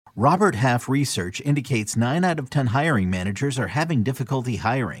Robert Half research indicates 9 out of 10 hiring managers are having difficulty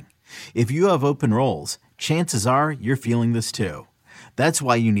hiring. If you have open roles, chances are you're feeling this too. That's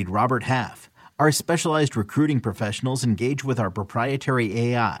why you need Robert Half. Our specialized recruiting professionals engage with our proprietary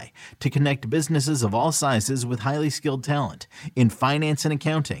AI to connect businesses of all sizes with highly skilled talent in finance and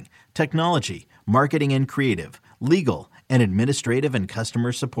accounting, technology, marketing and creative, legal, and administrative and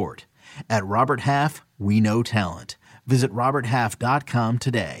customer support. At Robert Half, we know talent. Visit roberthalf.com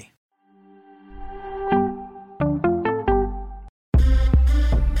today.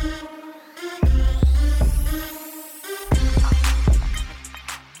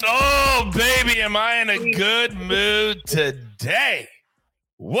 Oh, baby, am I in a good mood today?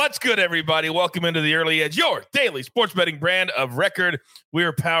 What's good, everybody? Welcome into the Early Edge, your daily sports betting brand of record. We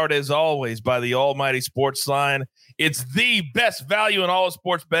are powered, as always, by the almighty Sports Line. It's the best value in all of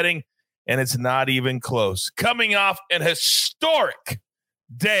sports betting, and it's not even close. Coming off an historic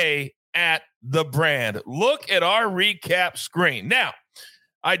day at the brand. Look at our recap screen. Now,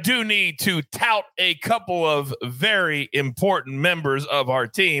 I do need to tout a couple of very important members of our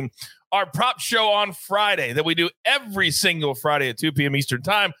team. Our prop show on Friday that we do every single Friday at 2 p.m. Eastern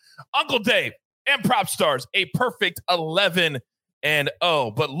time. Uncle Dave and Prop Stars, a perfect 11-0.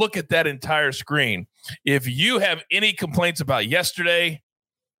 But look at that entire screen. If you have any complaints about yesterday,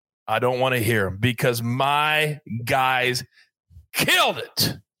 I don't want to hear them because my guys killed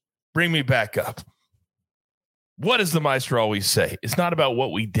it. Bring me back up. What does the Maestro always say? It's not about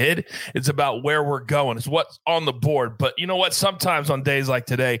what we did. It's about where we're going. It's what's on the board. But you know what? Sometimes on days like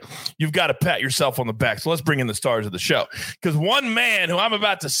today, you've got to pat yourself on the back. So let's bring in the stars of the show. Because one man who I'm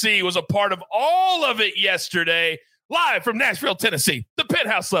about to see was a part of all of it yesterday, live from Nashville, Tennessee, the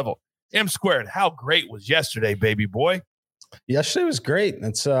penthouse level. M squared. How great was yesterday, baby boy? Yesterday was great.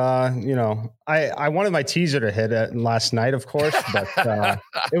 It's, I wanted my teaser to hit it last night, of course, but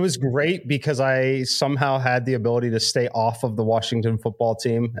it was great because I somehow had the ability to stay off of the Washington football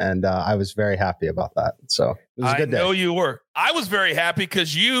team. And I was very happy about that. So it was a good day. I know you were. I was very happy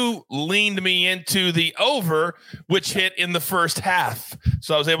because you leaned me into the over, which hit in the first half.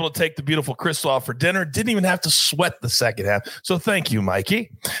 So I was able to take the beautiful crystal off for dinner. Didn't even have to sweat the second half. So thank you,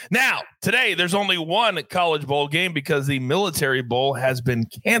 Mikey. Now, today, there's only one college bowl game because the Military Bowl has been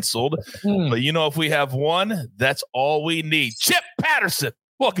canceled. But you know, if we have one, that's all we need. Chip Patterson,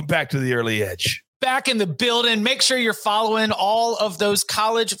 welcome back to the Early Edge. Back in the building. Make sure you're following all of those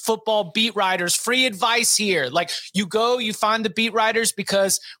college football beat writers. Free advice here. Like you find the beat writers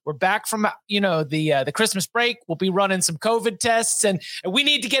because we're back from, the Christmas break. We'll be running some COVID tests and we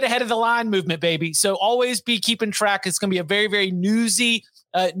need to get ahead of the line movement, baby. So always be keeping track. It's going to be a very, very newsy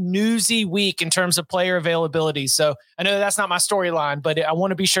week in terms of player availability. So I know that's not my storyline, but I want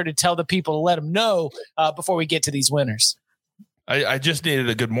to be sure to tell the people to let them know before we get to these winners. I just needed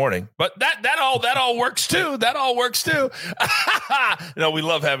a good morning, but that all works too. That all works too. No, we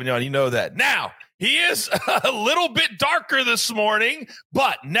love having you on. You know that. Now he is a little bit darker this morning,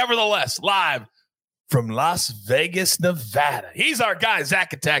 but nevertheless live from Las Vegas, Nevada. He's our guy,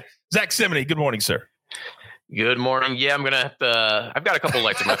 Zach Attack. Zach Simony. Good morning, sir. Good morning. Yeah, I'm going to have to, I've got a couple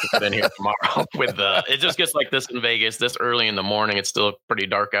lights I'm going to put in here tomorrow with it just gets like this in Vegas this early in the morning. It's still pretty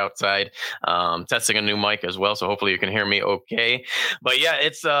dark outside. Testing a new mic as well. So hopefully you can hear me okay. But yeah,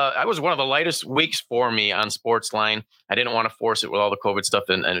 I was one of the lightest weeks for me on Sportsline. I didn't want to force it with all the COVID stuff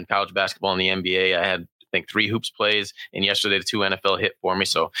and college basketball and the NBA. I had, I think 3 hoops plays, and yesterday the 2 NFL hit for me.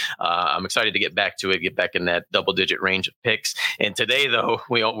 So I'm excited to get back to it, get back in that double-digit range of picks. And today, though,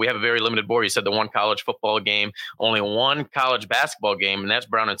 we have a very limited board. You said the one college football game, only one college basketball game, and that's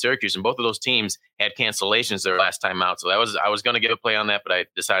Brown and Syracuse. And both of those teams had cancellations their last time out. So I was going to give a play on that, but I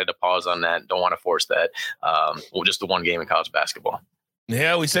decided to pause on that. Don't want to force that. Just the one game in college basketball.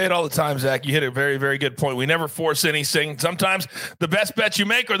 Yeah, we say it all the time, Zach. You hit a very, very good point. We never force anything. Sometimes the best bets you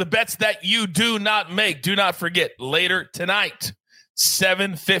make are the bets that you do not make. Do not forget, later tonight,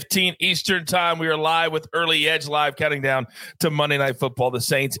 7:15 Eastern time, we are live with Early Edge Live, counting down to Monday Night Football, the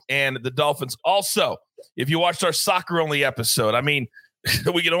Saints and the Dolphins. Also, if you watched our soccer-only episode,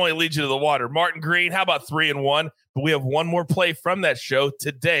 we can only lead you to the water. Martin Green, how about 3-1? But we have one more play from that show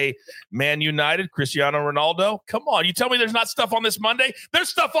today. Man United, Cristiano Ronaldo. Come on, you tell me there's not stuff on this Monday? There's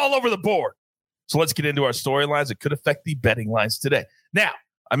stuff all over the board. So let's get into our storylines that could affect the betting lines today. Now,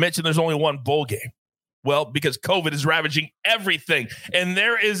 I mentioned there's only one bowl game. Well, because COVID is ravaging everything. And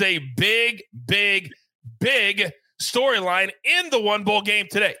there is a big, big, big storyline in the one bowl game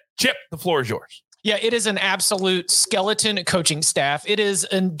today. Chip, the floor is yours. Yeah, it is an absolute skeleton coaching staff. It is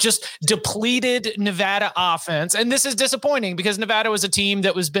an just depleted Nevada offense. And this is disappointing because Nevada was a team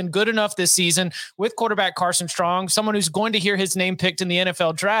that was been good enough this season with quarterback Carson Strong, someone who's going to hear his name picked in the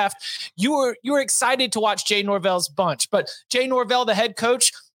NFL draft. You were excited to watch Jay Norvell's bunch, but Jay Norvell, the head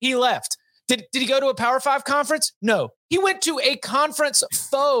coach, he left. Did he go to a Power 5 conference? No. He went to a conference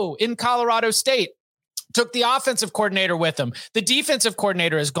foe in Colorado State. Took the offensive coordinator with him. The defensive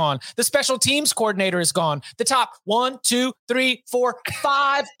coordinator is gone. The special teams coordinator is gone. The top 1, 2, 3, 4,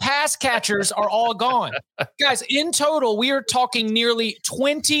 5 pass catchers are all gone. Guys, in total, we are talking nearly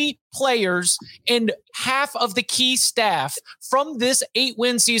 20 players and half of the key staff from this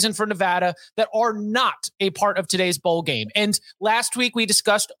 8-win season for Nevada that are not a part of today's bowl game. And last week we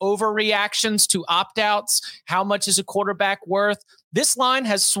discussed overreactions to opt-outs. How much is a quarterback worth? This line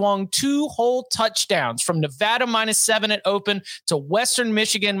has swung 2 whole touchdowns from Nevada -7 at open to Western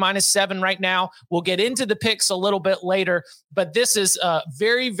Michigan -7 right now. We'll get into the picks a little bit later, but this is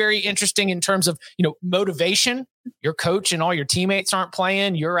very, very interesting in terms of, motivation. Your coach and all your teammates aren't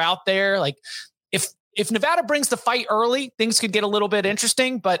playing. You're out there. Like if Nevada brings the fight early, things could get a little bit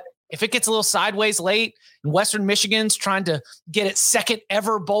interesting, but if it gets a little sideways late and Western Michigan's trying to get its second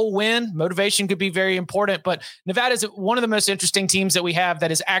ever bowl win, motivation could be very important. But Nevada is one of the most interesting teams that we have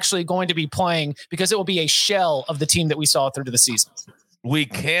that is actually going to be playing because it will be a shell of the team that we saw through to the season. We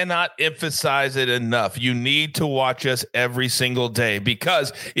cannot emphasize it enough. You need to watch us every single day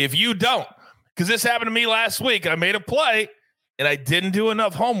because if you don't, because this happened to me last week, I made a play and I didn't do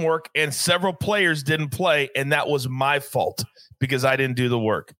enough homework and several players didn't play. And that was my fault because I didn't do the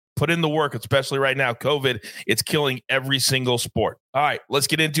work. Put in the work, especially right now. COVID, it's killing every single sport. All right, let's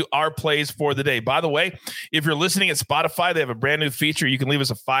get into our plays for the day. By the way, if you're listening at Spotify, they have a brand new feature. You can leave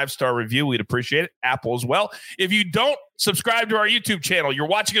us a 5-star review. We'd appreciate it. Apple as well. If you don't subscribe to our YouTube channel, you're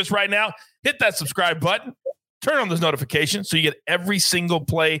watching us right now, hit that subscribe button. Turn on those notifications so you get every single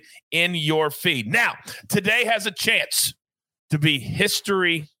play in your feed. Now, today has a chance to be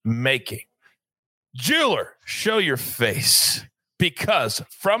history-making. Jeweler, show your face. Because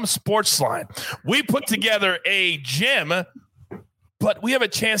from Sportsline, we put together a gym, but we have a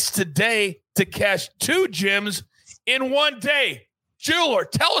chance today to cash 2 gyms in one day. Jeweler,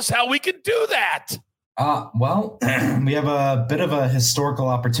 tell us how we can do that. Well, we have a bit of a historical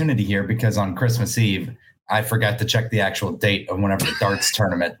opportunity here because on Christmas Eve, I forgot to check the actual date of whenever the darts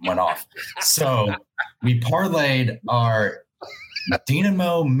tournament went off. So we parlayed our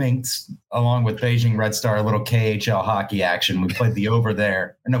Dynamo Minx along with Beijing Red Star, a little KHL hockey action. We played the over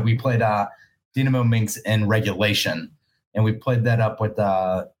there. No, we played Dynamo Minx in regulation, and we played that up with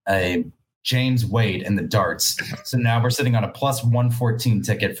a James Wade in the darts. So now we're sitting on a plus 114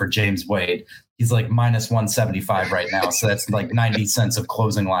 ticket for James Wade. He's like minus 175 right now. So that's like 90 cents of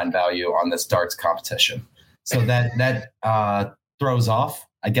closing line value on this darts competition. So that throws off,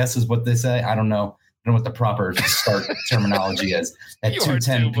 I guess is what they say. I don't know what the proper start terminology is at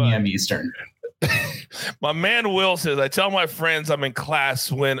 2:10 p.m. Eastern. My man Will says, I tell my friends I'm in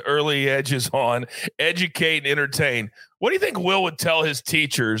class when Early Edge is on. Educate and entertain. What do you think Will would tell his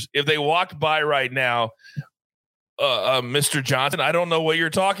teachers if they walked by right now? Mr. Johnson, I don't know what you're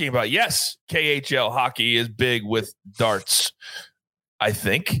talking about. Yes, KHL hockey is big with darts, I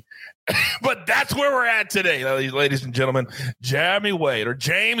think. But that's where we're at today, ladies and gentlemen.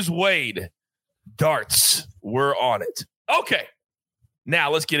 James Wade. Darts, we're on it. Okay,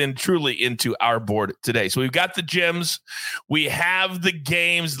 now let's get truly into our board today. So we've got the gyms, we have the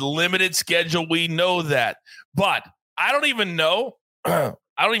games, limited schedule. We know that, but I don't even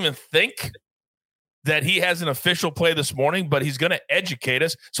think that he has an official play this morning. But he's going to educate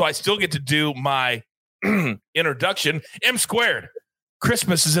us, so I still get to do my introduction. M squared.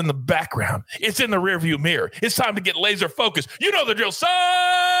 Christmas is in the background. It's in the rearview mirror. It's time to get laser focused. You know the drill, son.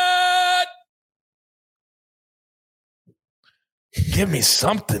 Give me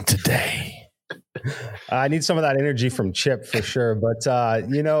something today. I need some of that energy from Chip for sure. But,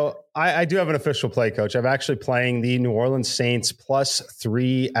 I do have an official play, Coach. I'm actually playing the New Orleans Saints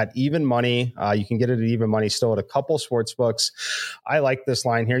 +3 at even money. You can get it at even money still at a couple sports books. I like this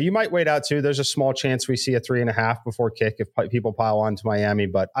line here. You might wait out too. There's a small chance we see a 3.5 before kick if people pile on to Miami.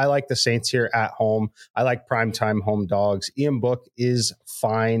 But I like the Saints here at home. I like primetime home dogs. Ian Book is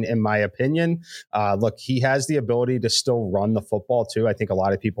fine in my opinion. Look, he has the ability to still run the football too. I think a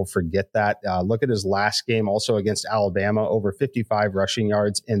lot of people forget that. Look at his last game also against Alabama, over 55 rushing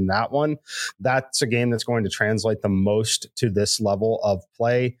yards in that that one. That's a game that's going to translate the most to this level of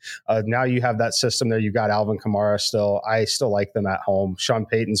play. Now you have that system there. You got Alvin Kamara still. I still like them at home. Sean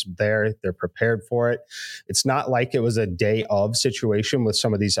Payton's there. They're prepared for it. It's not like it was a day of situation with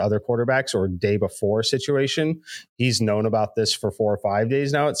some of these other quarterbacks or day before situation. He's known about this for 4 or 5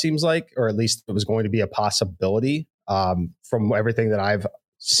 days now, it seems like, or at least it was going to be a possibility from everything that I've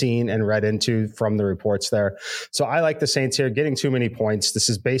seen and read into from the reports there. So I like the Saints here getting too many points. This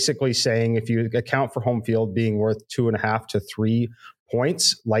is basically saying if you account for home field being worth 2.5 to 3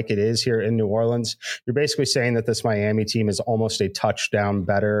 points like it is here in New Orleans, you're basically saying that this Miami team is almost a touchdown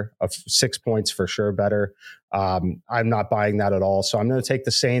better, of 6 points for sure better. I'm not buying that at all. So I'm going to take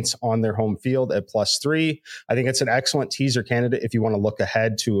the Saints on their home field at +3. I think it's an excellent teaser candidate if you want to look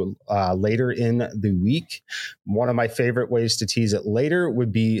ahead to later in the week. One of my favorite ways to tease it later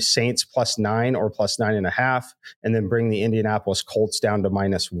would be Saints +9 or +9.5, and then bring the Indianapolis Colts down to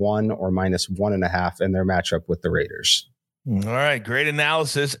 -1 or -1.5 in their matchup with the Raiders. All right. Great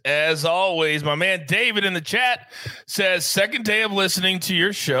analysis as always. My man David in the chat says, second day of listening to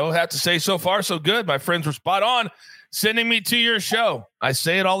your show. Have to say, so far, so good. My friends were spot on sending me to your show. I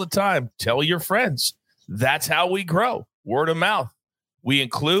say it all the time. Tell your friends. That's how we grow. Word of mouth. We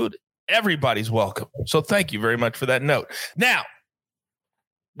include everybody's welcome. So thank you very much for that note. Now,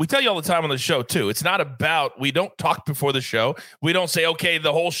 we tell you all the time on the show, too. It's not about, we don't talk before the show. We don't say, okay,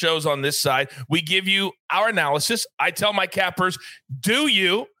 the whole show's on this side. We give you our analysis. I tell my cappers, do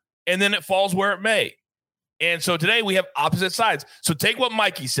you, and then it falls where it may. And so today we have opposite sides. So take what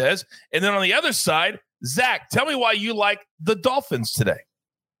Mikey says, and then on the other side, Zach, tell me why you like the Dolphins today.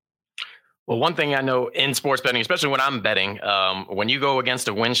 Well, one thing I know in sports betting, especially when I'm betting, when you go against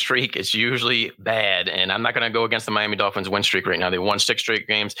a win streak, it's usually bad. And I'm not going to go against the Miami Dolphins win streak right now. They won 6 straight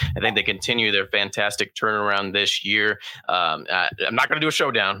games. I think they continue their fantastic turnaround this year. I'm not going to do a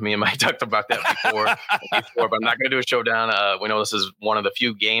showdown. Me and Mike talked about that before, but I'm not going to do a showdown. We know this is one of the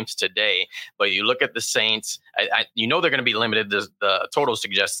few games today. But you look at the Saints, you know they're going to be limited. The total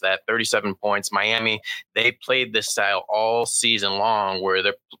suggests that 37 points. Miami, they played this style all season long where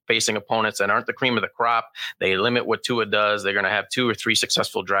they're facing opponents that aren't the cream of the crop. They limit what Tua does. They're going to have 2 or 3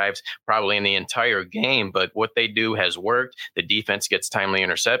 successful drives probably in the entire game. But what they do has worked. The defense gets timely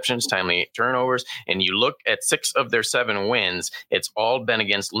interceptions, timely turnovers. And you look at 6 of their 7 wins, it's all been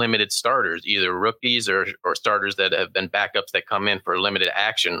against limited starters, either rookies or starters that have been backups that come in for limited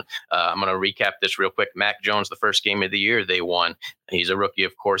action. I'm going to recap this real quick. Mac Jones, the first game of the year, they won. He's a rookie,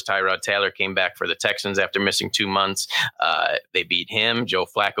 of course. Tyrod Taylor came back for the Texans after missing 2 months. They beat him. Joe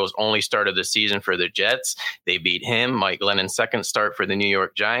Flacco's only start of the season for the Jets. They beat him. Mike Glennon's second start for the New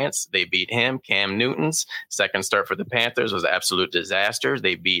York Giants. They beat him. Cam Newton's second start for the Panthers was an absolute disaster.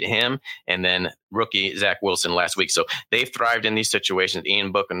 They beat him. And then rookie Zach Wilson last week. So they've thrived in these situations.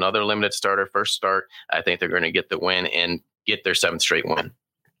 Ian Book, another limited starter, first start. I think they're going to get the win and get their 7th straight win.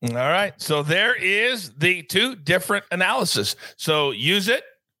 All right. So there is the 2 different analysis. So use it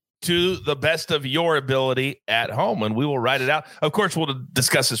to the best of your ability at home, and we will write it out. Of course, we'll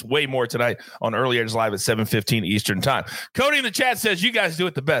discuss this way more tonight on Early Edge Live at 7:15 Eastern time. Cody in the chat says, you guys do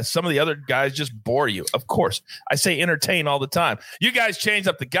it the best. Some of the other guys just bore you. Of course, I say entertain all the time. You guys change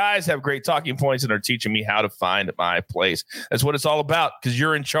up the guys, have great talking points, and are teaching me how to find my place. That's what it's all about, because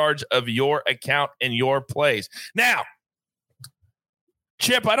you're in charge of your account and your plays. Now,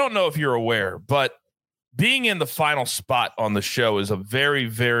 Chip, I don't know if you're aware, but being in the final spot on the show is a very,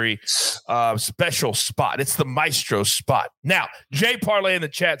 very special spot. It's the maestro spot. Now, Jay Parlay in the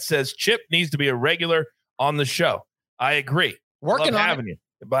chat says Chip needs to be a regular on the show. I agree. Working Love on having you.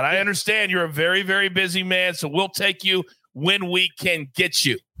 But I understand you're a very, very busy man, so we'll take you when we can get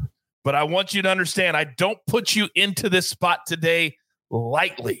you. But I want you to understand, I don't put you into this spot today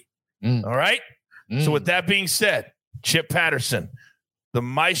lightly. All right? So with that being said, Chip Patterson, the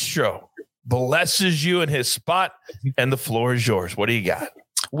maestro, blesses you in his spot, and the floor is yours. What do you got?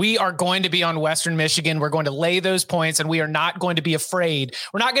 We are going to be on Western Michigan. We're going to lay those points, and we are not going to be afraid.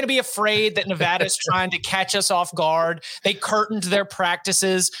 We're not going to be afraid that Nevada is trying to catch us off guard. They curtained their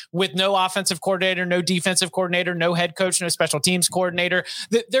practices with no offensive coordinator, no defensive coordinator, no head coach, no special teams coordinator.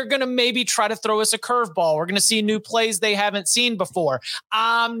 They're going to maybe try to throw us a curveball. We're going to see new plays they haven't seen before.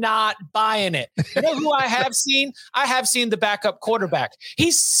 I'm not buying it. You know who I have seen? I have seen the backup quarterback.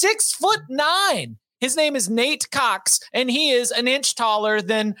 He's 6'9". His name is Nate Cox, and he is an inch taller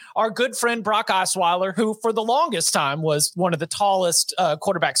than our good friend Brock Osweiler, who for the longest time was one of the tallest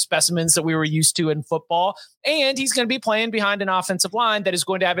quarterback specimens that we were used to in football. And he's going to be playing behind an offensive line that is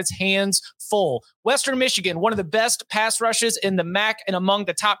going to have its hands full. Western Michigan, one of the best pass rushes in the MAC and among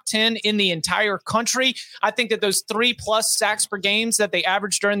the top 10 in the entire country. I think that those 3+ sacks per games that they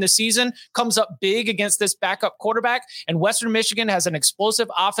averaged during the season comes up big against this backup quarterback. And Western Michigan has an explosive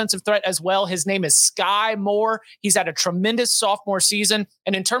offensive threat as well. His name is Sky Moore. He's had a tremendous sophomore season.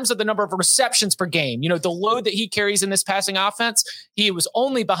 And in terms of the number of receptions per game, the load that he carries in this passing offense, he was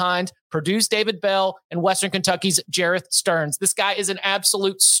only behind Purdue's David Bell and Western Kentucky's Jareth Stearns. This guy is an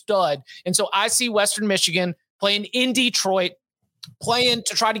absolute stud. And so I see Western Michigan playing in Detroit, playing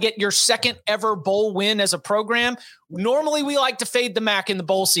to try to get your second ever bowl win as a program. Normally we like to fade the MAC in the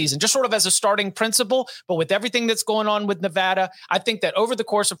bowl season, just sort of as a starting principle. But with everything that's going on with Nevada, I think that over the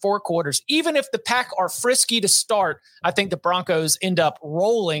course of 4 quarters, even if the Pack are frisky to start, I think the Broncos end up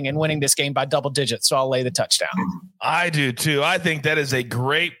rolling and winning this game by double digits. So I'll lay the touchdown. I do too. I think that is a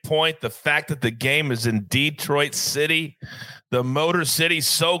great point. The fact that the game is in Detroit City, the Motor City,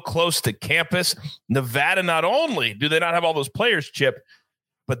 so close to campus. Nevada, not only do they not have all those players, Chip,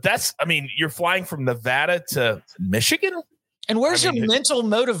 but you're flying from Nevada to Michigan. And where's your mental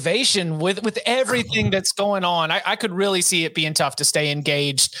motivation with everything that's going on? I could really see it being tough to stay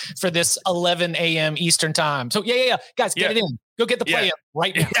engaged for this 11 a.m. Eastern time. So yeah. Guys, get it in. Go get the play in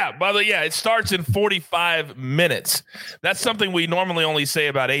right now. Yeah, by the way, it starts in 45 minutes. That's something we normally only say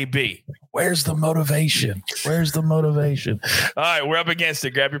about AB. Where's the motivation? Where's the motivation? All right, we're up against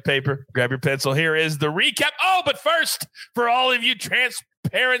it. Grab your paper, grab your pencil. Here is the recap. Oh, but first, for all of you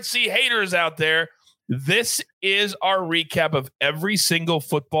transparency haters out there, this is our recap of every single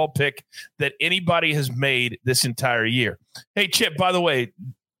football pick that anybody has made this entire year. Hey, Chip, by the way,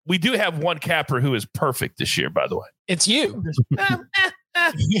 we do have one capper who is perfect this year, by the way. It's you. I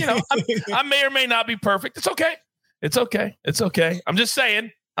may or may not be perfect. It's okay. It's okay. I'm just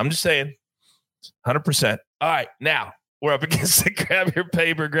saying. 100%. All right, now we're up against it. Grab your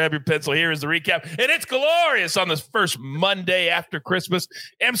paper, grab your pencil. Here is the recap. And it's glorious on this first Monday after Christmas.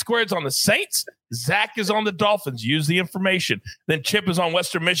 M Squared's on the Saints. Zach is on the Dolphins. Use the information. Then Chip is on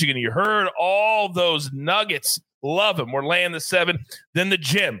Western Michigan. You heard all those nuggets. Love them. We're laying the 7. Then the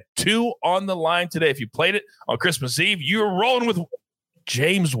gym. 2 on the line today. If you played it on Christmas Eve, you're rolling with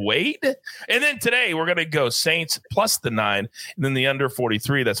James Wade. And then today we're going to go Saints plus the 9. And then the under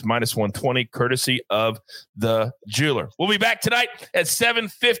 43. That's minus 120, courtesy of the jeweler. We'll be back tonight at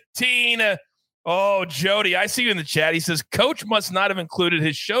 7:15. Oh, Jody, I see you in the chat. He says, Coach must not have included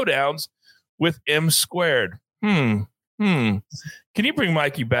his showdowns with M Squared. Can you bring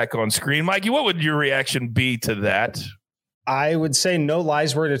Mikey back on screen? Mikey, what would your reaction be to that? I would say no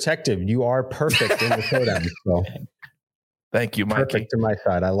lies were detective. You are perfect in the showdown. So. Thank you, Mikey. Perfect to my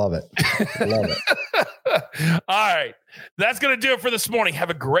side. I love it. All right. That's going to do it for this morning. Have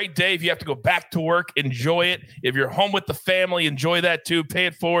a great day. If you have to go back to work, enjoy it. If you're home with the family, enjoy that too. Pay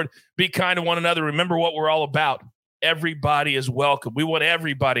it forward. Be kind to one another. Remember what we're all about. Everybody is welcome. We want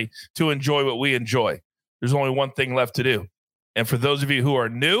everybody to enjoy what we enjoy. There's only one thing left to do. And for those of you who are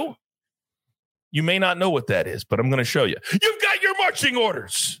new, you may not know what that is, but I'm going to show you. You've got your marching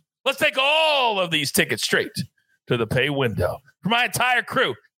orders. Let's take all of these tickets straight to the pay window. For my entire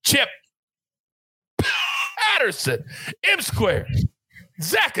crew, Chip, Patterson, M Square,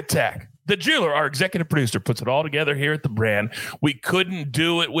 Zach Attack, the jeweler, our executive producer, puts it all together here at the brand. We couldn't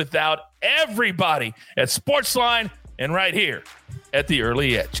do it without everybody at Sportsline and right here at the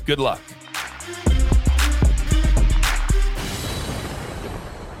Early Edge. Good luck.